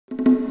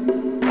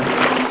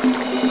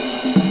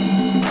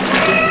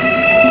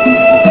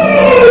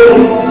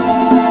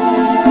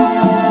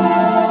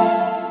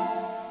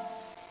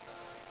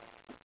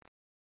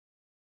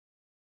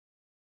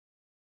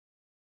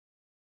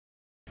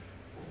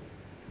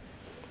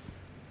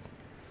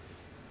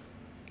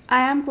I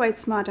am quite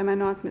smart, am I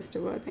not,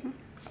 Mr. Worthing?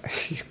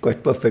 You're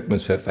quite perfect,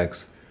 Miss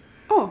Fairfax.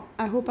 Oh,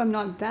 I hope I'm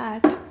not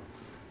that.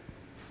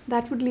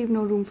 That would leave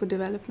no room for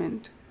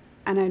development.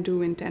 And I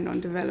do intend on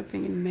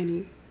developing in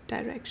many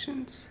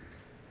directions.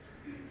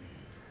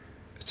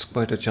 It's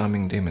quite a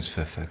charming day, Miss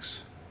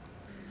Fairfax.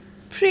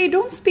 Pray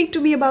don't speak to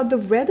me about the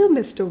weather,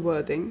 Mr.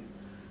 Worthing.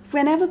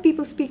 Whenever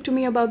people speak to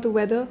me about the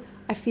weather,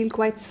 I feel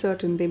quite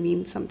certain they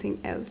mean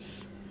something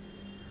else.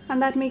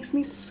 And that makes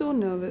me so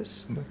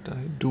nervous. But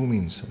I do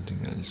mean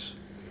something else.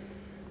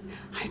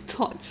 I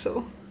thought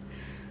so.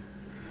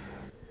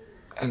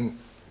 And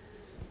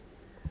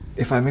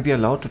if I may be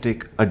allowed to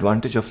take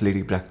advantage of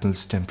Lady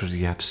Bracknell's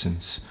temporary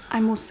absence. I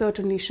most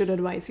certainly should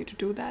advise you to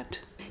do that.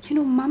 You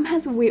know, Mum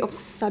has a way of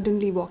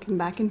suddenly walking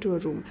back into a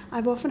room.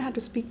 I've often had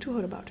to speak to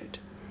her about it.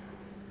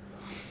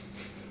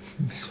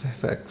 Miss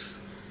Fairfax,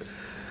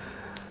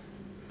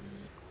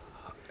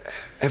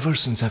 ever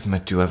since I've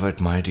met you, I've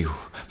admired you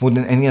more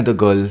than any other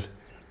girl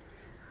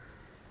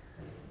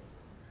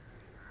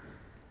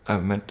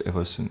I've met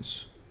ever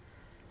since.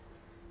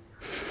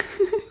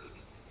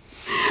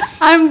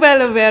 I'm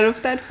well aware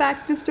of that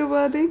fact, Mr.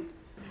 Worthing.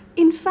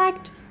 In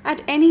fact,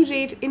 at any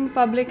rate, in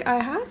public,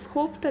 I have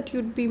hoped that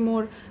you'd be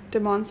more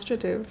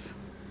demonstrative.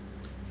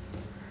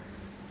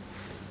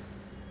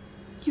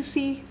 You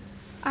see,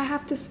 I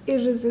have this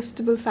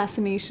irresistible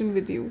fascination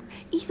with you.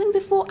 Even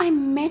before I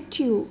met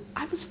you,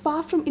 I was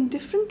far from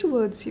indifferent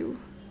towards you.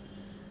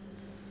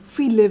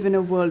 We live in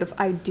a world of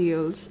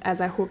ideals,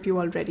 as I hope you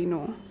already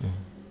know.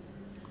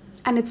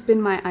 And it's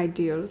been my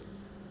ideal,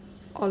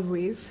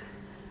 always,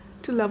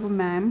 to love a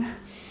man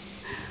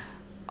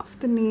of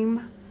the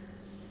name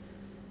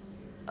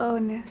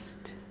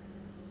Ernest.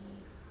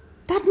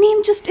 That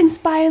name just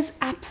inspires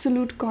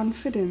absolute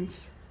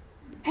confidence.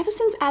 Ever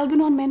since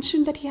Algernon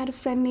mentioned that he had a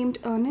friend named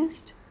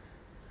Ernest,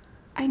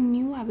 I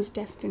knew I was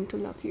destined to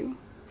love you.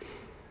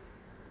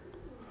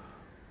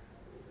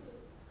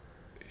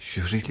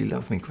 You really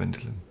love me,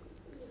 Gwendolyn.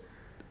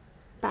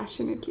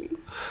 Passionately.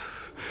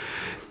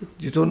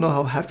 You don't know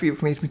how happy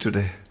you've made me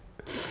today.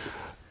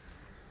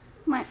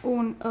 My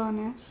own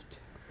Ernest.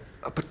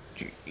 But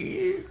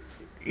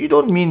you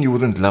don't mean you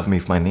wouldn't love me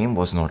if my name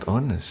was not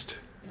Ernest.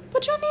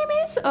 But your name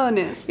is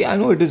Ernest. Yeah, I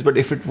know it is, but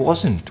if it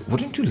wasn't,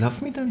 wouldn't you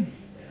love me then?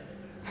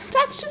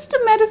 That's just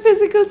a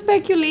metaphysical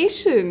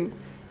speculation.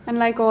 And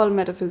like all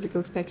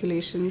metaphysical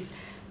speculations,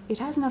 it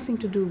has nothing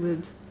to do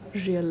with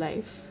real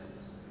life.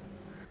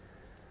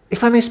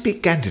 If I may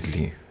speak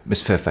candidly,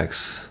 Miss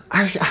Fairfax,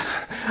 I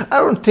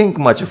don't think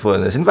much of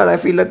Ernest. In fact, I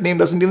feel that name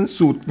doesn't even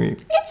suit me.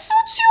 It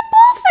suits you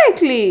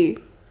perfectly.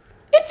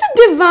 It's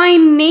a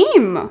divine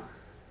name.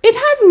 It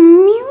has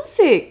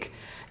music.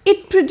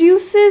 It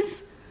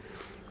produces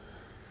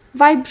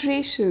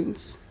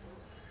vibrations.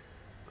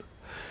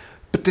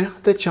 But there are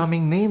other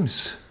charming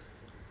names.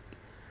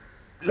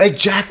 Like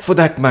Jack, for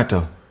that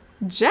matter.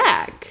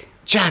 Jack?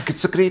 Jack,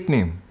 it's a great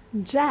name.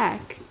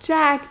 Jack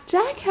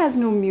has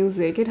no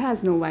music. It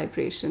has no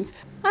vibrations.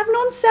 I've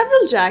known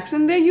several Jacks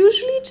and they're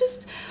usually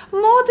just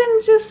more than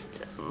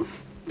just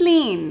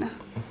plain.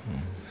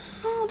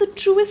 Oh, the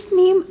truest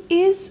name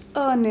is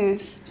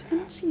Ernest.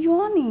 And it's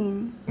your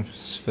name.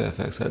 Miss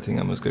Fairfax, I think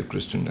I must get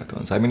christened at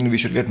once. I mean, we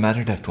should get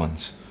married at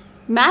once.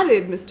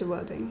 Married, Mr.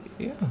 Worthing?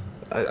 Yeah.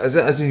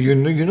 As in, you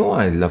know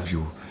I love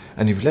you.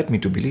 And you've led me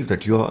to believe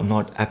that you are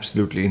not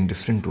absolutely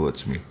indifferent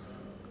towards me.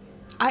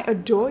 I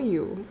adore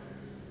you.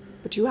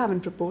 But you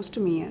haven't proposed to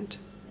me yet.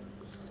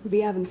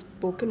 We haven't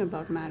spoken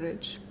about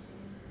marriage.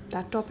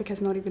 That topic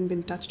has not even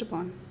been touched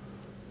upon.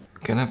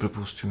 Can I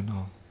propose to you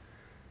now?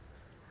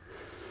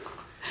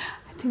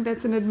 I think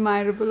that's an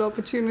admirable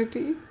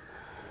opportunity.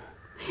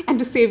 And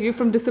to save you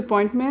from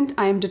disappointment,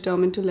 I am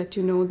determined to let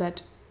you know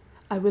that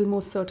I will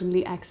most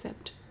certainly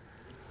accept.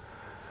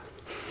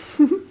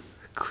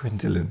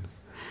 Gwendolyn.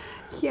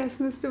 Yes,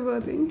 Mr.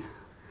 Worthing.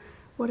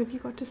 What have you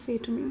got to say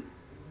to me?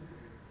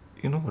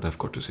 You know what I've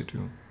got to say to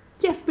you.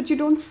 Yes, but you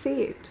don't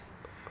say it.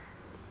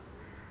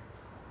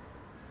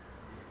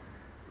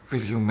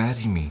 Will you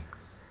marry me?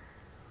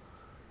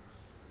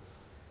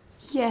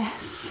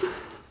 Yes.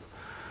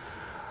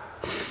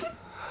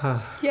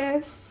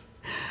 Yes,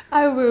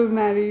 I will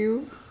marry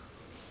you.